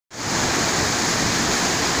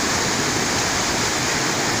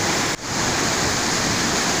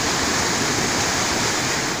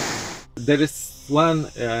there is one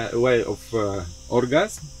way of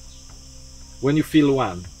orgasm when you feel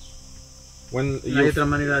one. Hay otra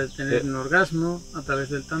manera de tener un orgasmo a través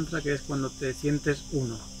del Tantra, que es cuando te sientes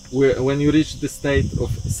uno. When you reach the state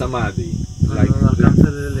of samadhi, Cuando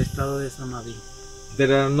alcanzas el estado de samadhi.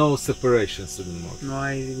 There are no separations anymore. No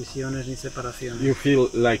hay divisiones ni separaciones. You feel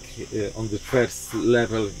like on the first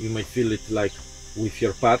level, you may feel it like with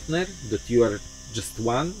your partner, that you are just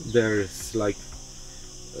one. There's like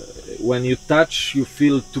when you touch, you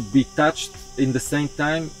feel to be touched in the same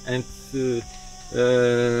time, and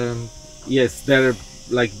yes, their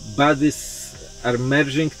like bodies are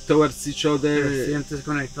merging towards each other. Te sientes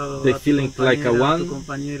conectado They a tu feeling like a one. tu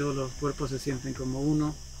compañero, los cuerpos se sienten como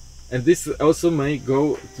uno. And this also may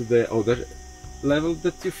go to the other level,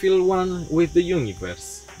 that you feel one with the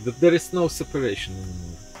universe, that there is no separation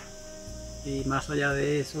anymore. Y más allá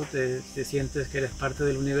de eso, te sientes que eres parte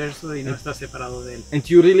del universo y no estás separado de él. And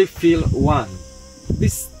you really feel one.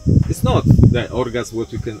 This is not the orgasm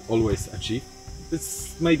what you can always achieve.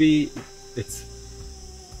 It's maybe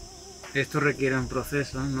Esto requiere un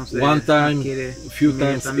proceso, no sé, one time, few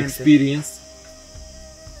times experience,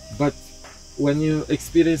 but when you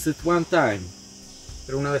experience it one time,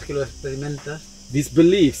 pero una vez que lo experimentas, this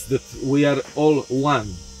beliefs that we are all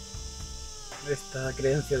one, esta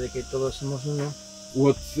creencia de que todos somos uno,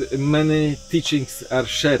 what many teachings are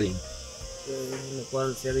sharing, lo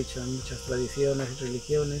cual se ha dicho en muchas tradiciones y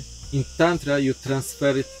religiones, in Tantra you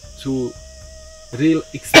transfer it to real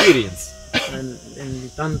experience. En el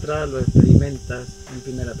Tantra lo experimentas en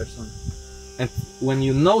primera persona. And when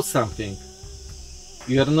you know something,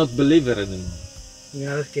 you are not believer anymore. Y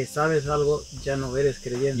una vez que sabes algo, ya no eres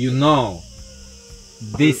creyente. You know,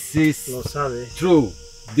 this is lo sabes. True.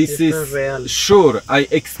 This Esto is es real. Sure. I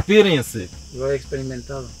experience it. Lo he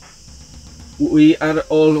experimentado. We are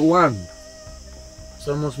all one.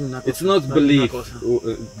 Somos una cosa. It's not belief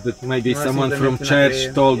that maybe no someone from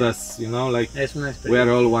church told us, you know, like we are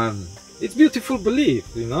all one. It's beautiful belief,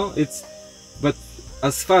 you know. But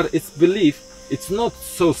as far as belief, it's not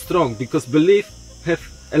so strong, because belief have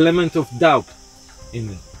element of doubt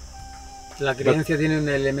in it. La creencia tiene un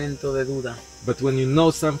elemento de duda. But when you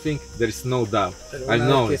know something, there is no doubt. Pero I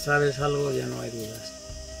know una vez it. que sabes algo, ya no hay dudas.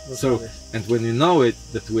 Lo So, sabes. and when you know it,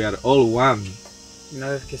 that we are all one, Una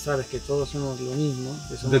vez que sabes que todos somos lo mismo,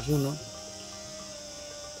 que somos uno,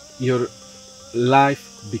 your life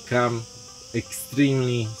become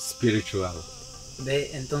extremely spiritual.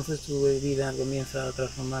 Entonces tu vida comienza a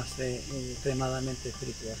transformarse extremadamente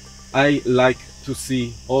espiritual. I like to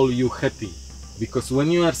see all you happy, because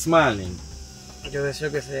when you are smiling, Yo deseo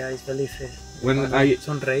que seáis felices. when Cuando I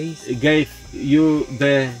sonreís, gave you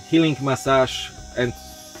the healing massage and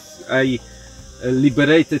I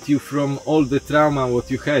liberated you from all the trauma what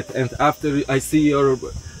you had, and after I see your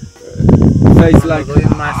face like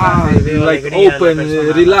open,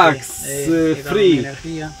 relax, free,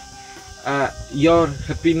 your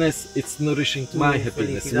happiness, it's nourishing my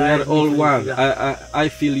happiness. We are all one. I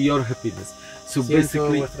feel your happiness. So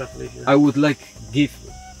basically I would like give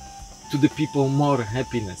to the people more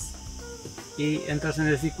happiness. Y entras en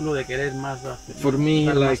el círculo de querer más For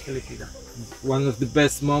me, like felicidad. one of the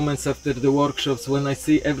best moments after the workshops, when I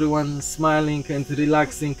see everyone smiling and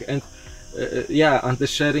relaxing, and yeah, and the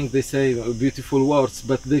sharing, they say beautiful words,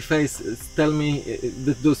 but they face tell me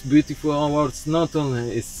that those beautiful words not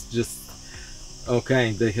only is just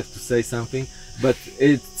okay, they have to say something, but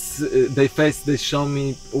it's they show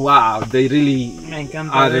me, wow, they really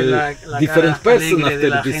are a different person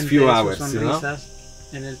after these few hours, you know.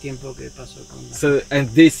 En el tiempo que pasó con la So, and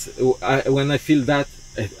this, when I feel that,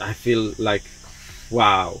 I feel like,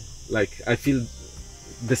 wow, like I feel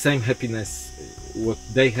the same happiness what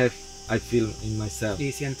they have, I feel in myself.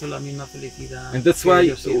 Y siento la misma felicidad. And that's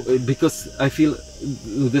why, because I feel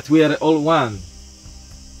that we are all one,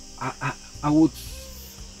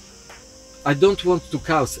 I don't want to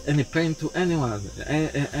cause any pain to anyone,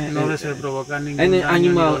 no deseo provocar ningún any daño,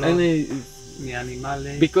 animal, ni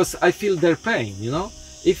animales, because I feel their pain, you know.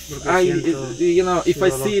 If if I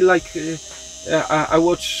see, like I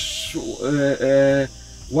watch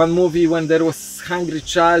one movie when there was hungry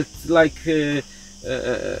child, like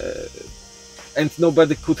and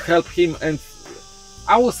nobody could help him, and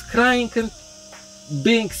I was crying and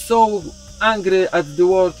being so angry at the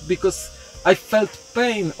world, because I felt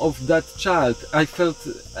pain of that child. I felt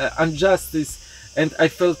injustice, and I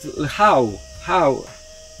felt how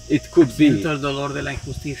it could be. Siento el dolor de la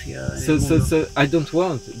injusticia en el So mundo. I don't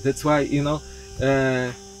want. That's why, you know,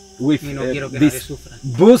 with Y no quiero que nadie this sufra.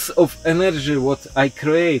 boost of energy what I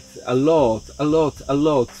create a lot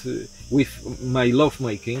with my love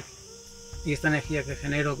making, Y esta energía que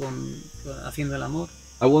genero haciendo el amor,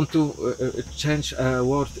 I want to change a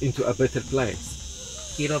world into a better place.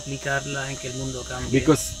 Quiero aplicarla en que el mundo cambie,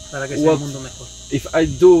 Because para que sea un mundo mejor. if I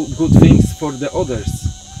do good things for the others,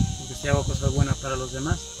 Porque si hago cosas buenas para los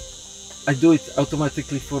demás, I do it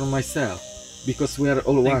automatically for myself, because we are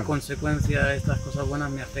all en one. consecuencia estas cosas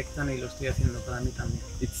buenas me afectan y lo estoy haciendo para mí también.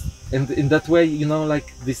 And in that way, you know,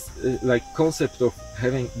 like this, like concept of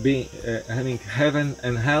having heaven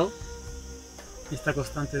and hell. Esta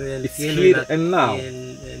constante del It's cielo here and now. y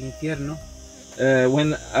el infierno.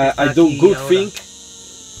 When I do good thing,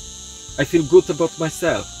 I feel good about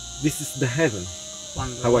myself. This is the heaven.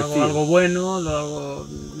 Cuando how I hago feel. algo bueno,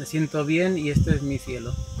 me siento bien y este es mi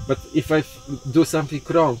cielo. But if I do something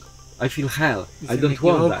wrong, I feel hell. Y I si don't me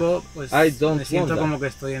equivoco, want that. pues I don't me siento want como that. que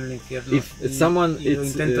estoy en el infierno If someone y lo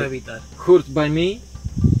is intento evitar. hurt by me,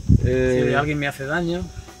 Si alguien me hace daño,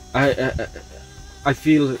 I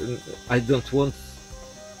feel I don't want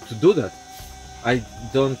to do that. I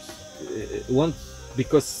don't want,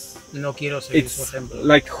 because no quiero seguir su it's ejemplo,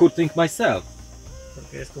 like hurting myself.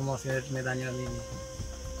 porque es como hacerme daño a mí mismo.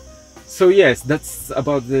 So yes, that's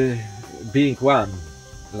about the being one,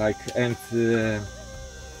 like, and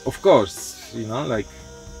of course, you know, like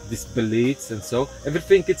these beliefs and so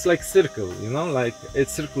everything, it's like circle, you know, like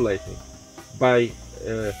it's circulating by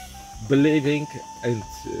believing and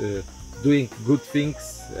doing good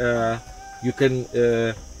things. You can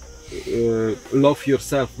love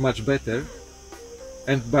yourself much better,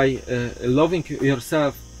 and by loving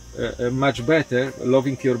yourself much better,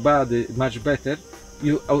 loving your body much better,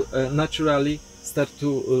 you naturally start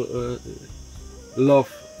to love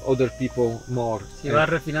other people more. Si vas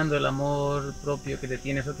refinando el amor propio que te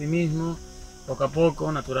tienes a ti mismo, poco a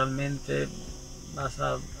poco, naturalmente, vas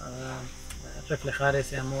a reflejar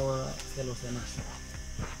ese amor hacia los demás.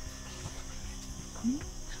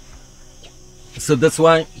 So that's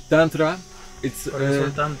why Tantra, it's Por eso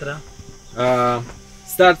el Tantra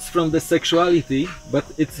starts from the sexuality, but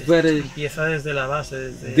it's very empieza desde la base,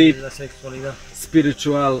 desde deep la sexualidad,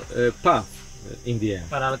 spiritual path in the end.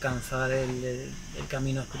 para alcanzar el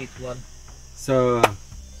camino espiritual. So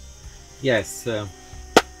yes,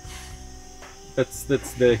 that's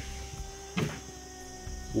the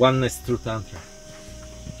oneness through Tantra.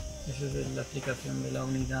 Esa es la explicación de la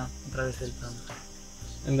unidad a través del Tantra.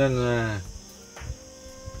 And then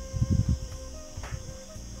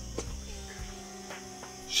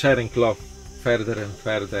sharing love further and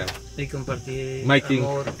further, Y compartir making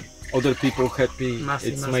amor other people happy, más y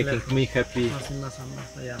it's más making lejos, me happy. más y más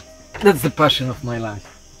allá. That's the passion of my life.